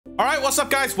All right, what's up,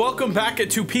 guys? Welcome back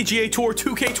to PGA Tour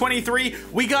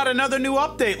 2K23. We got another new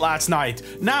update last night.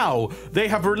 Now, they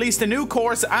have released a new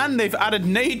course and they've added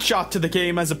NADESHOT to the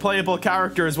game as a playable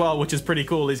character as well, which is pretty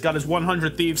cool. He's got his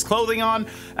 100 Thieves clothing on,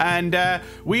 and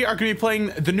we are going to be playing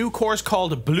the new course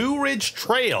called Blue Ridge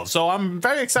Trail. So I'm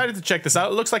very excited to check this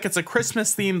out. It looks like it's a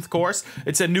Christmas-themed course.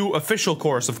 It's a new official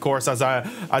course, of course, as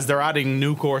they're adding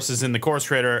new courses in the course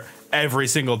creator every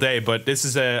single day, but this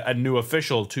is a new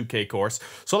official 2K course.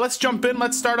 So let's jump in.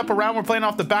 Let's start up a round. We're playing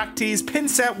off the back tees, pin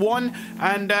set 1,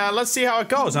 and let's see how it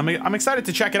goes. I'm excited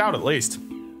to check it out at least.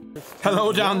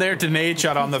 Hello down there to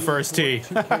NADESHOT on the first tee.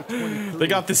 They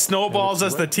got the snowballs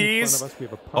as the tees.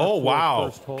 Oh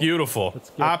wow, beautiful,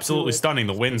 absolutely stunning.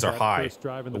 The winds are high.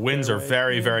 The winds are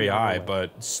very, very high,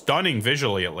 but stunning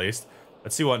visually at least.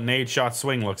 Let's see what NADESHOT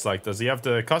swing looks like. Does he have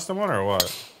the custom one or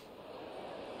what?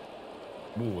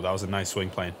 Ooh, that was a nice swing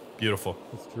plane. Beautiful.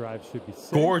 This drive should be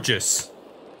safe. Gorgeous.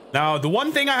 Now, the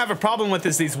one thing I have a problem with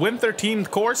is these winter themed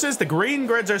courses. The green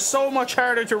grids are so much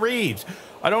harder to read.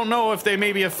 I don't know if they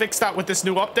maybe have fixed that with this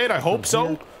new update. I hope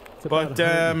so. But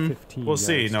we'll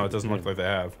see. No, it doesn't look like they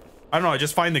have. I don't know. I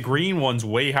just find the green ones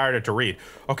way harder to read.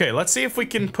 Okay, let's see if we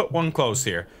can put one close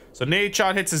here. So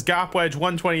NADESHOT hits his gap wedge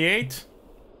 128.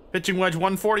 Pitching wedge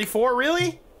 144.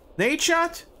 Really?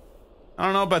 NADESHOT? I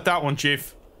don't know about that one,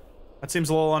 Chief. That seems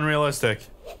a little unrealistic.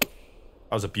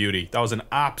 That was a beauty. That was an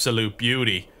absolute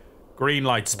beauty. Green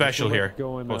light special here.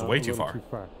 Oh, it's way too far.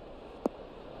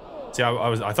 See,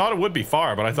 I thought it would be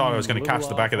far, but I thought I was going to catch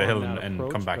the back of the hill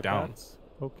and come back down.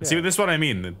 See, this is what I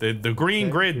mean. The green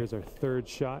grid. Here's our third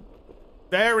shot.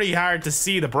 Very hard to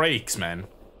see the breaks, man.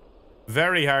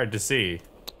 Very hard to see.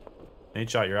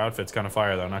 NADESHOT, your outfit's kind of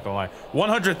fire though. I'm not gonna lie.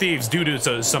 100 Thieves do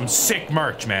some sick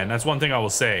merch, man. That's one thing I will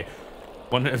say.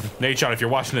 NADESHOT, if you're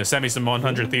watching this, send me some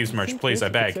 100 Thieves merch, please, I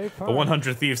beg. A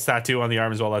 100 Thieves tattoo on the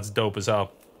arm as well, that's dope as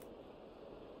hell.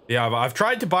 Yeah, I've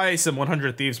tried to buy some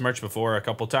 100 Thieves merch before a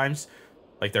couple times.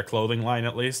 Like their clothing line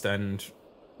at least, and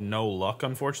no luck,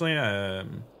 unfortunately.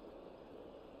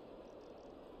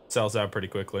 Sells out pretty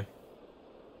quickly.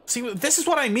 See, this is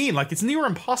what I mean, like it's near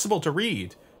impossible to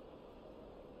read.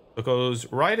 It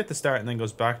goes right at the start and then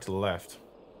goes back to the left.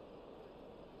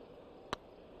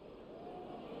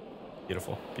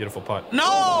 Beautiful, beautiful putt.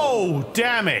 No!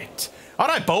 Damn it! How'd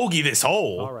I bogey this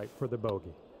hole? All right, for the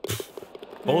bogey.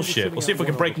 Bullshit. We'll see if we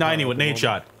can break 90 with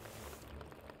NADESHOT.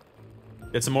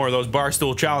 Get some more of those bar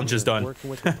stool challenges done. All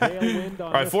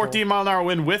right, 14-mile-an-hour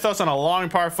wind with us on a long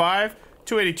par 5.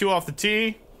 282 off the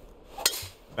tee.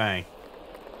 Bang.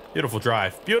 Beautiful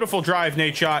drive. Beautiful drive,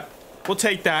 NADESHOT. We'll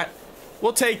take that.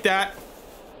 We'll take that.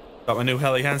 Got my new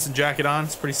Helly Hansen jacket on.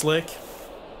 It's pretty slick.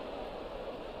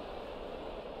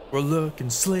 We're looking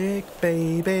slick,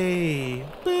 baby.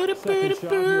 All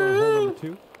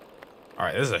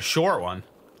right, this is a short one.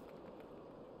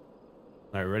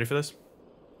 All right, ready for this?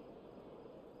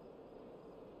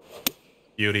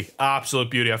 Beauty, absolute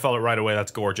beauty. I felt it right away.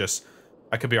 That's gorgeous.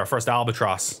 That could be our first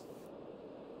albatross.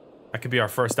 That could be our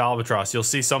first albatross. You'll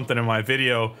see something in my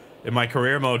video, in my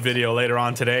career mode video later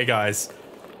on today, guys.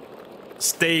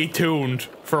 Stay tuned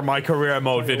for my career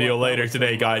mode video later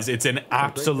today, guys. It's an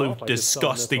absolute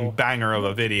disgusting banger of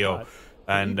a video,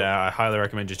 and I highly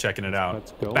recommend you checking it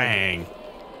out. Bang.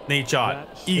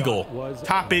 NADESHOT, eagle,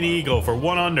 top in eagle for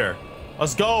 1 under.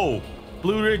 Let's go.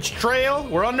 Blue Ridge Trail,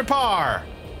 we're under par.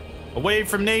 A wave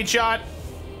from NADESHOT.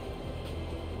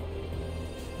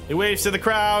 He waves to the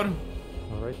crowd.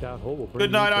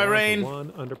 Good night, Irene.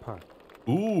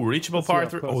 Ooh, reachable par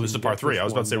 3. Oh, this is a par 3. I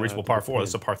was about to say reachable par 4. This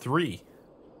is a par 3.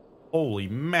 Holy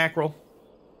mackerel.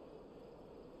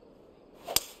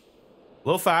 A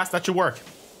little fast. That should work.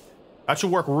 That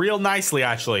should work real nicely,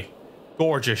 actually.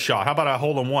 Gorgeous shot. How about a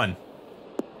hole in 1?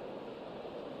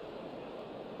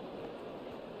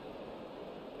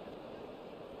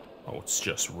 Oh, it's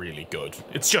just really good.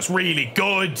 It's just really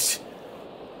good.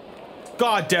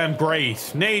 Goddamn great.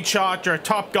 NADESHOT, you're a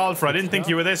top golfer. I didn't think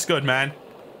you were this good, man.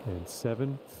 And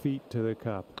 7 feet to the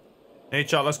cup.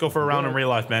 NADESHOT, let's go for a round in real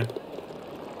life, man.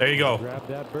 There you go.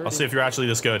 I'll see if you're actually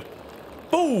this good.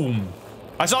 Boom!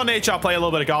 I saw NADESHOT play a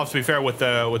little bit of golf, to be fair, with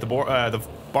the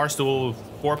Barstool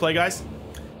foreplay guys.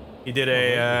 He did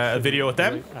a video with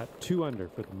them. At 2 under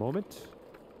for the moment.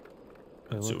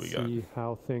 Let's see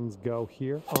how things go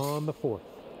here on the 4th.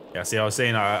 Yeah, see, I was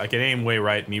saying I can aim way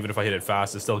right, and even if I hit it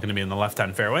fast, it's still going to be in the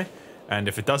left-hand fairway. And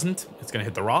if it doesn't, it's going to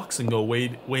hit the rocks and go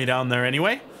way down there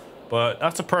anyway. But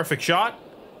that's a perfect shot.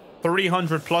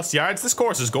 300 plus yards. This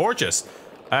course is gorgeous.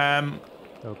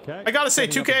 Okay. I gotta say,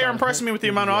 2K are impressing me with the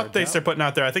amount of updates they're putting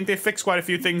out there. I think they fixed quite a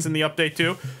few things in the update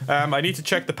too. I need to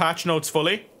check the patch notes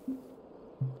fully.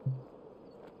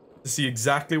 to see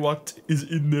exactly what is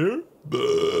in there.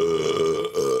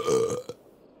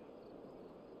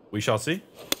 We shall see.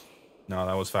 No,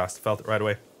 that was fast. Felt it right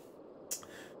away.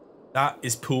 That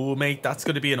is pool, mate. That's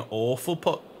going to be an awful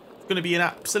putt. It's going to be an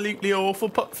absolutely awful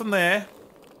putt from there.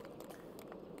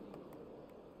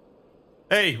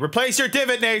 Hey, replace your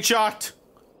divot, NADESHOT.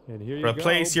 And here you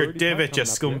replace go. your divot, you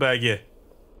scumbag, you.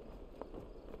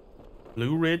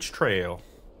 Blue Ridge Trail.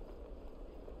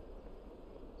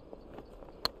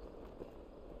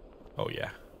 Oh,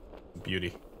 yeah.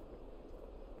 Beauty.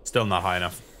 Still not high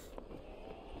enough.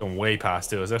 Going way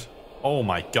past it, is it? Oh,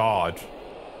 my God.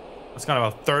 That's kind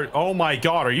of a third. Oh, my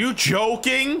God. Are you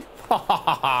joking?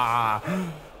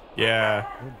 Yeah.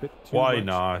 Why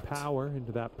not? Power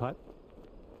into that putt.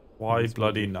 Why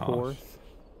bloody not? Fourth.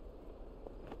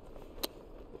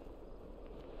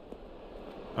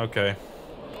 Okay.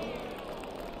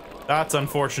 That's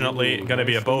unfortunately going to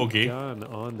be a bogey. On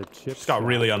the chip Just got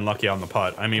really unlucky on the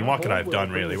putt. I mean, what could I have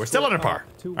done, really? We're still under par.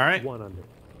 All right?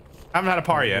 Haven't had a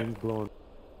par yet.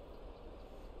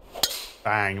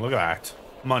 Bang. Look at that.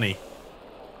 Money.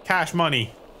 Cash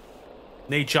money.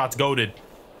 NADESHOT's goated.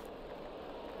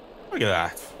 Look at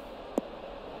that.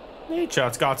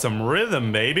 NADESHOT's got some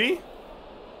rhythm, baby.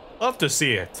 Love to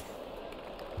see it.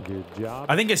 Good job.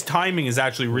 I think his timing is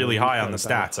actually really high on the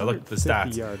stats. I looked at the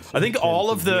stats. I think all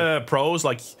of the pros,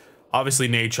 like, obviously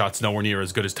NADESHOT's nowhere near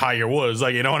as good as Tiger was,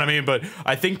 like, you know what I mean? But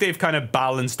I think they've kind of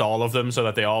balanced all of them so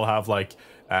that they all have, like,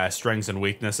 strengths and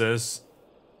weaknesses.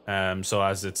 So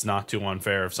as it's not too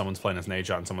unfair if someone's playing as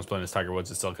NADESHOT and someone's playing as Tiger Woods,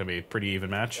 it's still going to be a pretty even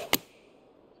match.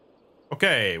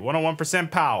 Okay,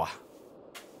 101% power.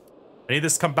 I need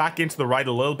this to come back into the right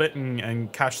a little bit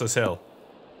and catch this hill.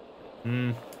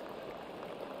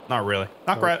 Not really.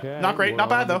 Not great. Not great. Not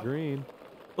bad, though.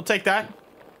 We'll take that.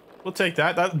 We'll take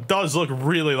that. That does look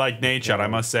really like NADESHOT, I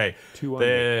must say.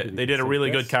 They did a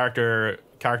really good character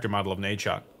model of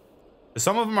NADESHOT.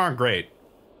 Some of them aren't great,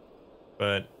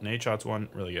 but NADESHOT's one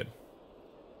really good.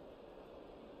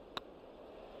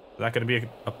 Is that going to be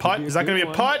a putt? Is that going to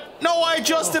be a putt? No, I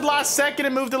adjusted last second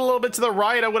and moved it a little bit to the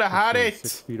right. I would have had it.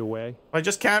 6 feet away. I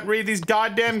just can't read these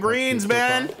goddamn greens,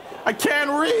 man. I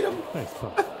can't read them. Nice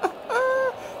putt.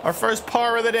 Our first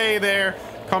par of the day there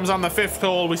comes on the 5th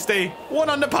hole. We stay 1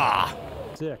 under par.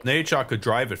 NADESHOT could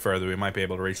drive it further. We might be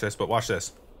able to reach this, but watch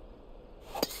this.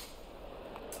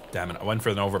 Damn it. I went for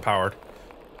an overpowered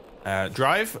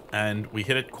drive, and we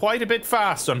hit it quite a bit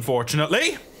fast,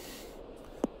 unfortunately.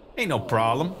 Ain't no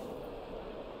problem.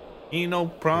 Ain't no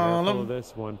problem.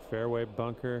 This one, fairway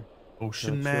bunker.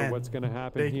 Ocean Not man. sure what's going to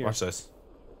happen here. Watch this.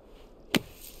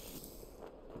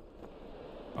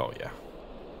 Oh, yeah.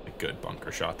 A good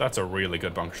bunker shot. That's a really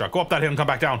good bunker shot. Go up that hill and come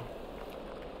back down.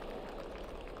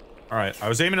 All right. I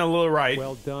was aiming a little right.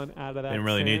 Well done out of that. Didn't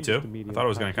really need to. I thought it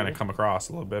was going to kind of come across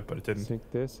a little bit, but it didn't. Sink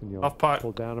this and you'll Tough putt.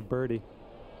 pull down a birdie.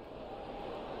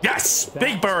 Yes!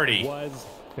 Big birdie.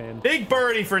 Big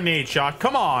birdie for NADESHOT.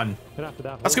 Come on. That's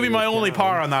going to be my only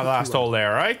par on that last hole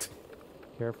there, right?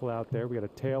 Careful out there. We got a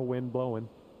tailwind blowing.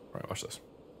 All right, watch this.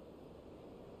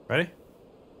 Ready?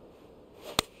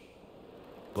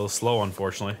 A little slow,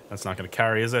 unfortunately. That's not going to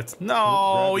carry, is it?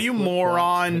 No, you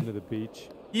moron. Into the beach.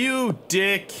 You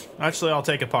dick. Actually, I'll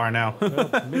take a par now.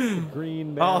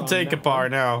 I'll take a par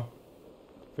now.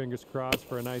 Fingers crossed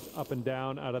for a nice up and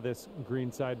down out of this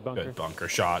green side bunker. Good bunker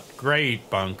shot. Great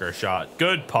bunker shot.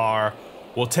 Good par.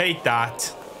 We'll take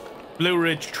that. Blue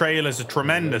Ridge Trail is a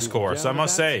tremendous course, I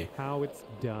must say. How it's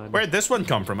done. Where'd this one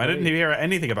come from? I didn't hear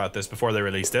anything about this before they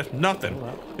released it. Nothing.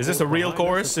 Is this a real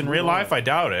course in real life? I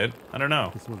doubt it. I don't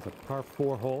know. This one's a par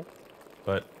 4 hole.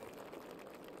 But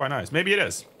quite nice. Maybe it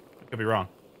is. I could be wrong.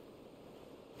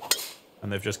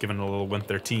 And they've just given a little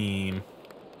winter team.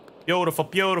 Beautiful,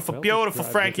 beautiful, beautiful,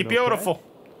 Frankie, beautiful.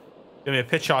 Give me a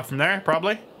pitch shot from there,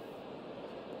 probably.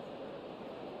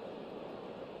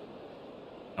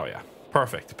 Oh, yeah.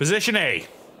 Perfect. Position A.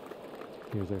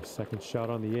 Here's our second shot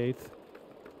on the 8th.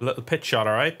 A little pitch shot,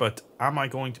 all right, but am I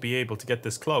going to be able to get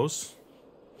this close?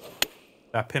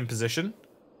 That pin position.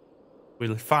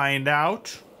 We'll find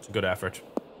out. It's a good effort.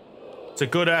 It's a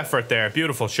good effort there.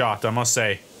 Beautiful shot, I must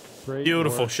say.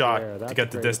 Beautiful shot to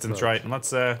get the distance right. And let's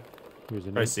try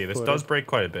to see. This does break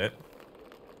quite a bit.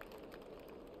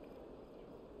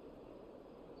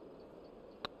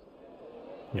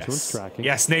 Yes.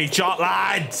 Yes, NADESHOT,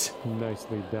 lad.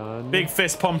 Nicely done. Big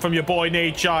fist pump from your boy,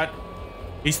 NADESHOT.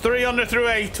 He's 3 under through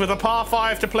 8 with a par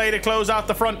 5 to play to close out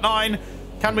the front 9.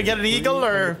 Can we get an eagle,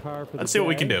 or let's see what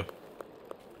we can do.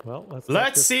 Well,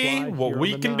 let's see what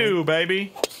we can do,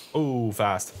 baby. Ooh,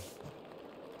 fast.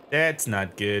 That's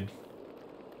not good.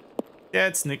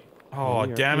 That's Oh,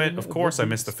 damn it. Of course I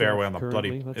missed the fairway on the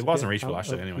bloody... It wasn't reachable,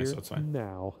 actually, anyway, so it's fine.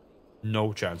 Now.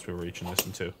 No chance we were reaching this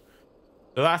in 2.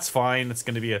 So that's fine. It's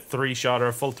going to be a 3-shotter,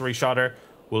 a full 3-shotter.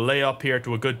 We'll lay up here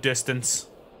to a good distance.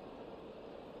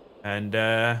 And,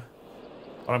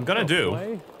 what I'm going to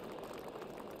do...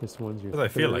 This one's your because I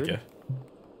feel like it.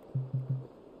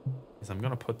 Is I'm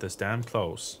going to put this damn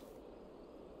close.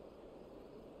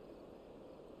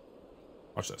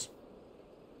 Watch this.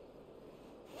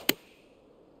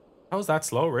 How's that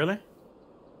slow, really?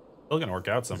 Still gonna work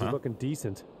out somehow. Looking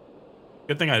decent.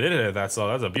 Good thing I did it that slow.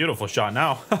 That's a beautiful shot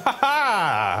now.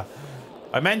 I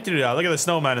meant to do that. Look at the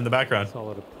snowman in the background.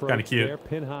 Kind of cute. There,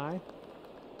 pin high.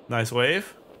 Nice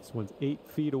wave. This one's 8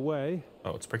 feet away.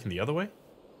 Oh, it's breaking the other way?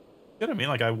 You know what I mean?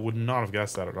 Like, I would not have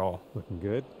guessed that at all. Looking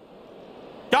good.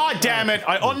 God damn it!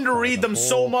 I underread them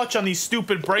so much on these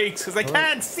stupid brakes because I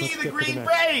can't see the green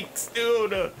brakes,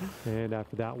 dude. And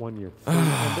after that one, you're 3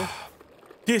 under.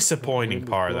 Disappointing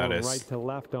par, that is. Right to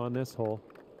left on this hole.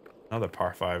 Another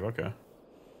par 5, okay.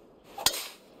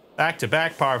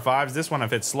 Back-to-back par 5s. This one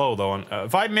I've hit slow, though. And,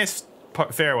 if I miss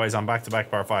fairways on back-to-back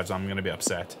par 5s, I'm going to be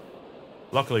upset.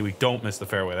 Luckily, we don't miss the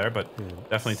fairway there, but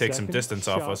definitely take some distance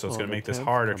off us, so it's going to make this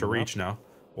harder to reach now.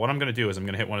 What I'm going to do is I'm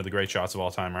going to hit one of the great shots of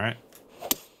all time, all right?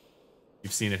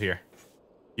 You've seen it here.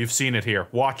 You've seen it here.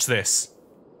 Watch this.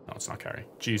 No, it's not carrying.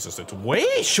 Jesus, it's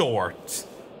way short.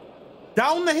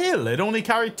 Down the hill, it only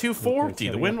carried 240. Okay,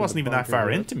 the wind wasn't even that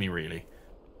far into me, really.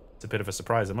 It's a bit of a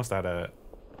surprise. I must have had a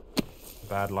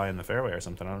bad lie in the fairway or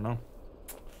something. I don't know.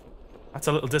 That's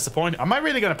a little disappointing. Am I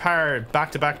really going to par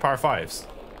back-to-back par 5s?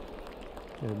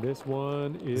 And this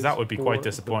one is that would be quite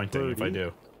disappointing if I do.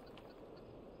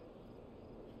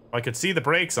 If I could see the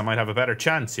brakes, I might have a better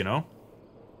chance, you know?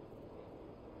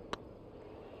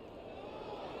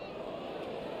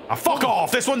 Ah, fuck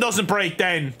off! This one doesn't break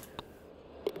then!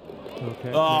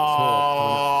 Okay,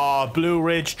 oh, Blue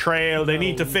Ridge Trail. They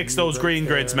need to fix those green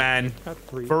grids, man.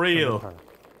 For real.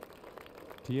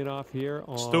 Teeing off here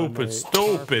on stupid.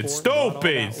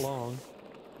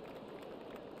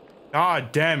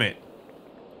 God damn it.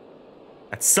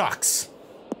 That sucks.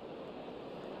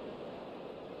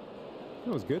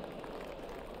 That was good.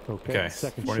 Okay,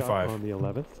 second 45. shot on the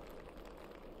 11th.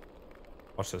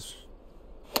 Watch this.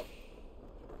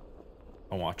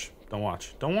 Don't watch. Don't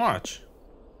watch. Don't watch.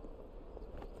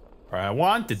 Alright, I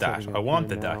wanted that. I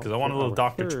wanted that because I want a little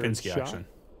Dr. Chapinski action.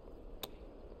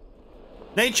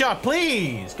 Nate shot,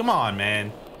 please! Come on,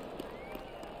 man.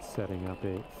 Setting up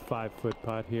a 5-foot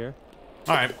putt here.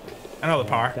 Alright, another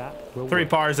par. 3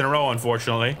 pars in a row,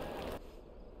 unfortunately.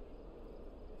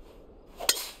 A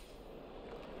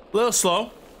little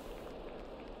slow.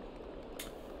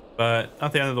 But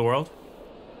not the end of the world.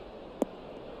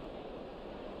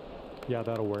 Yeah,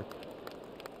 that'll work.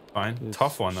 Fine. This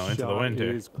tough one, though, into the wind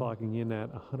here. Is clocking in at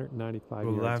 195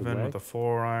 11 yards away. with a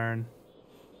 4-iron.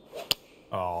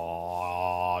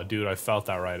 Oh, dude, I felt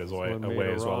that right away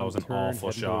as well. That was an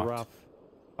awful shot.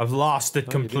 I've lost it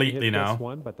completely now. This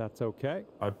one, but that's okay.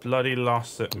 I bloody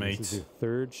lost it, mate. This is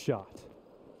your 3rd shot.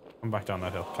 Come back down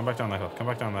that hill. Come back down that hill. Come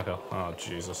back down that hill. Oh,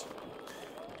 Jesus.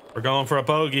 We're going for a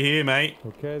bogey here, mate.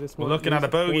 Okay, this one. We're looking at a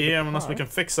bogey here unless we can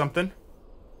fix something.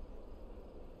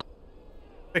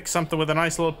 Fix something with a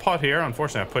nice little putt here.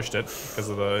 Unfortunately, I pushed it because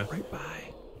of the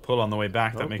pull on the way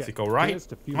back that makes it go right.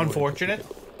 Unfortunate.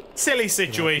 Silly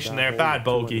situation there. Bad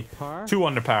bogey. 2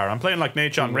 under par. I'm playing like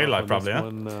NADESHOT in real life, probably, huh?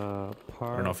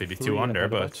 I don't know if he'd be 2 under,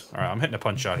 but... Alright, I'm hitting a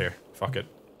punch shot here. Fuck it.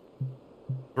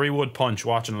 3-wood punch.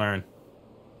 Watch and learn.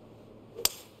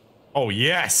 Oh,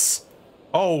 yes!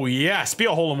 Oh, yes! Be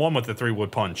a hole-in-one with the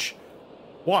 3-wood punch.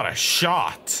 What a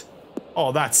shot!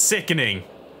 Oh, that's sickening.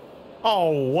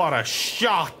 Oh, what a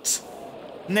shot!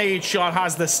 NADESHOT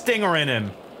has the stinger in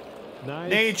him.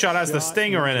 NADESHOT has the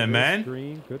stinger in him,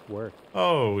 man. Good work.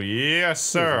 Oh, yes,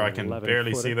 sir. I can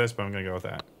barely see this, but I'm going to go with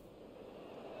that.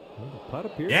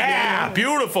 Yeah!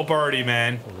 Beautiful birdie,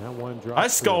 man.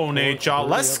 Let's go, NADESHOT.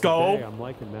 Let's go. I'm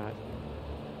liking that.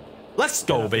 Let's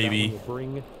go, baby.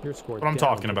 What I'm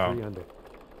talking about.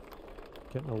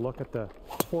 Getting a look at the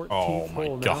 14th oh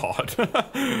my god.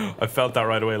 I felt that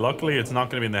right away. Luckily, it's not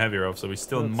going to be in the heavy rough, so we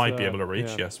still might be able to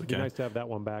reach. Yes, we can. Nice to have that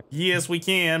one back. Yes, we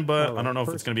can, but I don't know if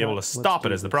it's going to be able to stop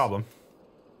it is the problem.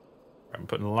 I'm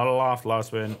putting a lot of loft, a lot of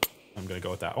spin. I'm going to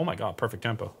go with that. Oh my god, perfect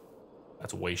tempo.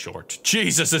 That's way short.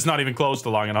 Jesus, it's not even close to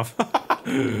long enough.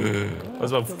 I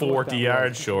was about 40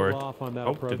 yards short. Oh,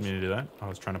 didn't mean to do that. I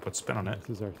was trying to put spin on it.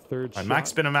 This is our 3rd shot. Max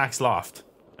spin and max loft.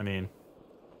 I mean...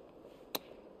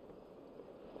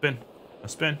 Spin. A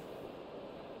spin.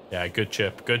 Yeah, good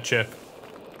chip. Good chip.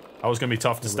 That was going to be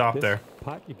tough to stop there.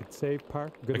 Putt, you could save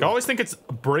par. I always think it's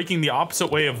breaking the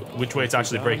opposite way of which way it's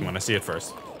actually breaking when I see it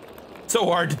first. So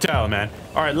hard to tell, man.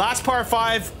 All right, last par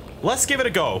 5. Let's give it a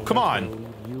go. Come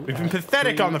on. We've been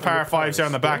pathetic on the par 5s there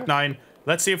on the back 9.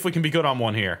 Let's see if we can be good on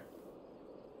one here.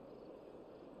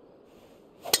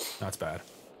 That's bad.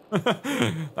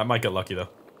 That might get lucky, though.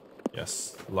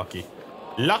 Yes, lucky.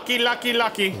 Lucky, lucky,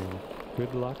 lucky.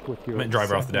 Good luck with your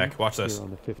driver off the deck. Watch this.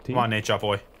 Come on, Nate Shot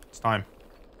boy. It's time.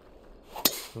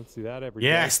 Don't see that every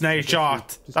yes, Nate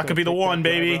Shot. That could be the one,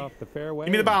 baby. Give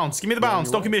me the bounce. Give me the bounce.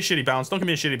 Don't give me a shitty bounce. Don't give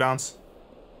me a shitty bounce.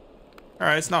 All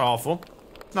right, it's not awful.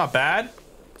 It's not bad.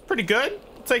 It's pretty good.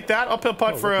 I'll take that. Uphill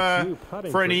putt for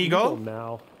an eagle.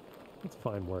 Now. It's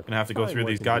fine work. Gonna have to go through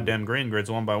these goddamn green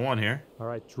grids one by one here. All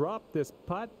right, drop this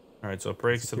putt. All right, so it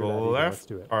breaks to the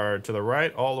left or to the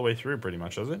right, all the way through, pretty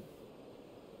much, does it?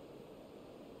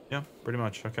 Yeah, pretty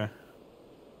much. Okay.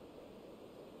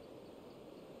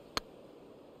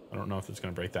 I don't know if it's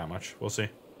gonna break that much. We'll see.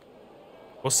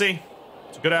 We'll see.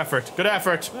 It's a good effort. Good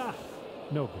effort. Ah,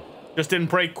 no. Just didn't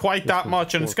break quite that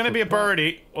much, and it's gonna be a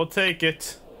birdie. We'll take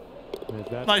it.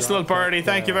 Nice little birdie.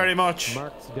 Thank you very much.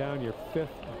 Marks down your 5th.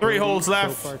 3 holes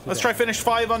left. Let's try finish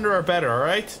 5 under or better,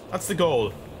 alright? That's the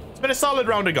goal. It's been a solid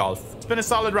round of golf. It's been a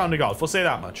solid round of golf. We'll say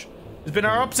that much. There's been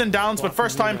our ups and downs, but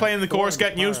first time playing the course,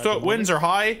 getting used to it. Winds are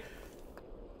high.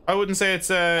 I wouldn't say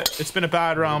it's been a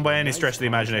bad round by any stretch of the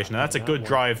imagination. And that's a good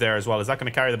drive there as well. Is that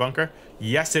going to carry the bunker?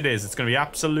 Yes, it is. It's going to be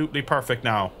absolutely perfect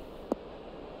now.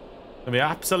 It's going to be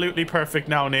absolutely perfect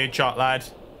now, Nate Shot, lad.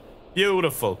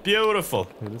 Beautiful, beautiful.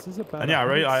 And yeah,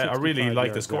 I really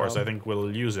like this course. I think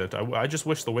we'll use it. I just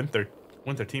wish the winter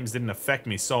teams didn't affect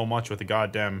me so much with the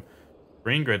goddamn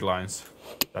green grid lines.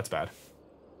 That's bad.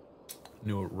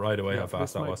 Knew it right away how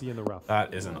fast that was.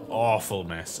 That is an awful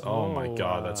miss. Oh my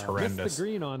god, that's horrendous.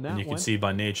 And you can see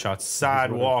by Nate Shot's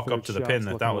sad walk up to the pin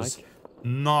that was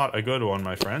not a good one,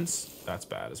 my friends. That's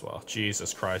bad as well.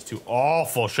 Jesus Christ, 2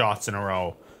 awful shots in a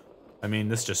row. I mean,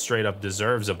 this just straight up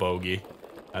deserves a bogey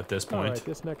at this point. All right,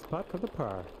 this next putt for the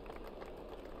par.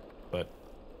 But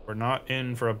we're not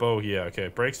in for a bogey. Yeah, okay.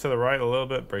 Breaks to the right a little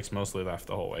bit. Breaks mostly left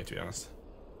the whole way, to be honest.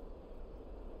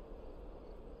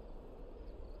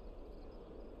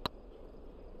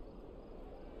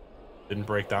 Didn't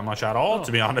break that much at all,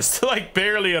 to be honest. Like,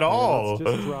 barely at all.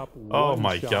 Oh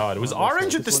my god. It was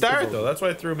orange at the start, though. That's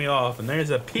why it threw me off. And there's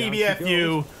a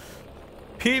PBFU.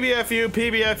 PBFU,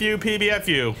 PBFU,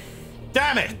 PBFU.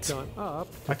 Damn it!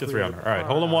 Back to 3 under. All right,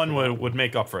 hole in one would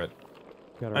make up for it.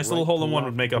 Nice little hole in one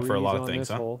would make up for a lot of things,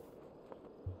 huh?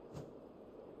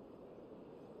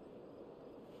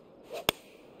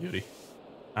 Beauty.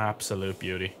 Absolute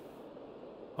beauty.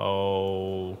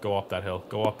 Oh, go up that hill.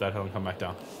 Go up that hill and come back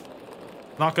down.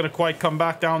 Not going to quite come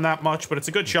back down that much, but it's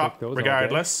a good shot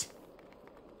regardless.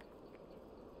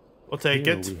 We'll take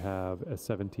it. We have a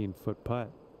 17-foot putt.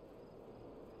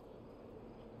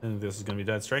 And this is going to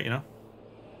be dead straight, you know?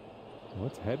 Well,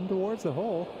 it's heading towards the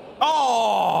hole.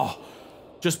 Oh!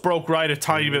 Just broke right a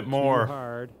tiny bit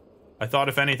more. I thought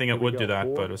if anything it would do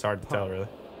that, but it was hard to tell, really.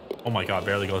 Oh my god,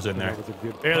 barely goes in there.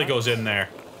 Barely goes in there.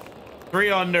 3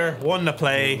 under, 1 to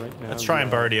play. Let's try and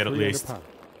birdie it at least.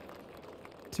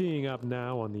 Teeing up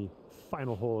now on the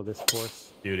final hole of this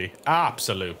course. Beauty.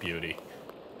 Absolute beauty.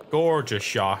 Gorgeous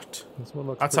shot.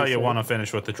 That's how you want to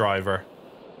finish with the driver.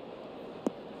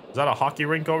 Is that a hockey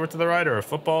rink over to the right or a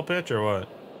football pitch or what?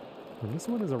 And this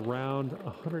one is around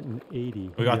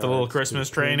 180. We got the little Christmas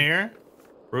train here.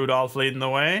 Rudolph leading the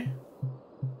way.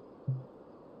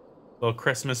 Little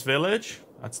Christmas village.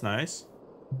 That's nice.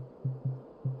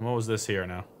 What was this here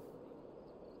now?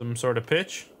 Some sort of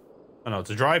pitch? Oh no, it's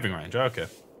a driving range. Okay.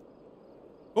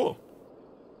 Cool.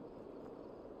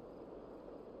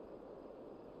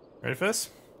 Ready for this?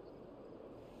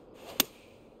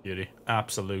 Beauty.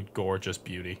 Absolute gorgeous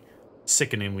beauty.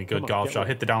 Sickeningly good golf shot.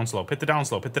 Hit the downslope. Hit the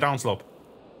downslope. Hit the downslope.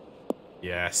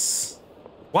 Yes.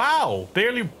 Wow.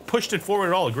 Barely pushed it forward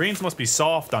at all. Greens must be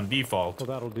soft on default. Well,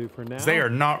 that'll do for now. They are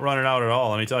not running out at all.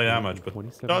 Let me tell you that much. But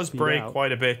it does break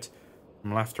quite a bit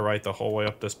from left to right the whole way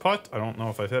up this putt. I don't know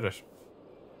if I've hit it.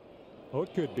 Oh,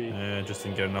 it could be. Just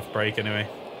didn't get enough break anyway.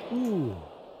 Ooh.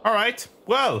 All right.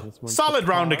 Well, solid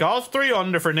round of golf. 3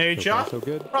 under for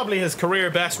NADESHOT. Probably his career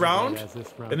best round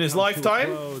in his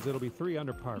lifetime. It'll be 3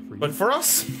 under par for you. But for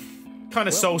us, kind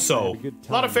of so-so.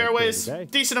 A lot of fairways,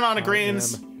 decent amount of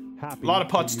greens. A lot of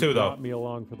putts too, though.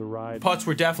 Putts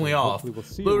were definitely off.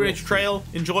 Blue Ridge Trail,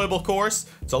 enjoyable course.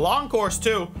 It's a long course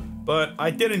too, but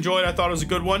I did enjoy it. I thought it was a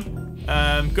good one.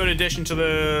 Good addition to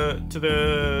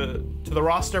the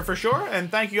roster for sure.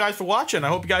 And thank you guys for watching. I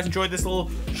hope you guys enjoyed this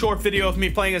little short video of me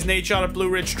playing as NADESHOT at Blue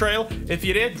Ridge Trail. If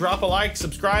you did, drop a like,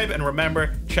 subscribe, and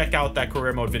remember, check out that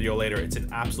career mode video later. It's an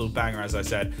absolute banger, as I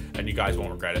said, and you guys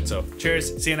won't regret it. So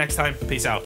cheers, see you next time, peace out.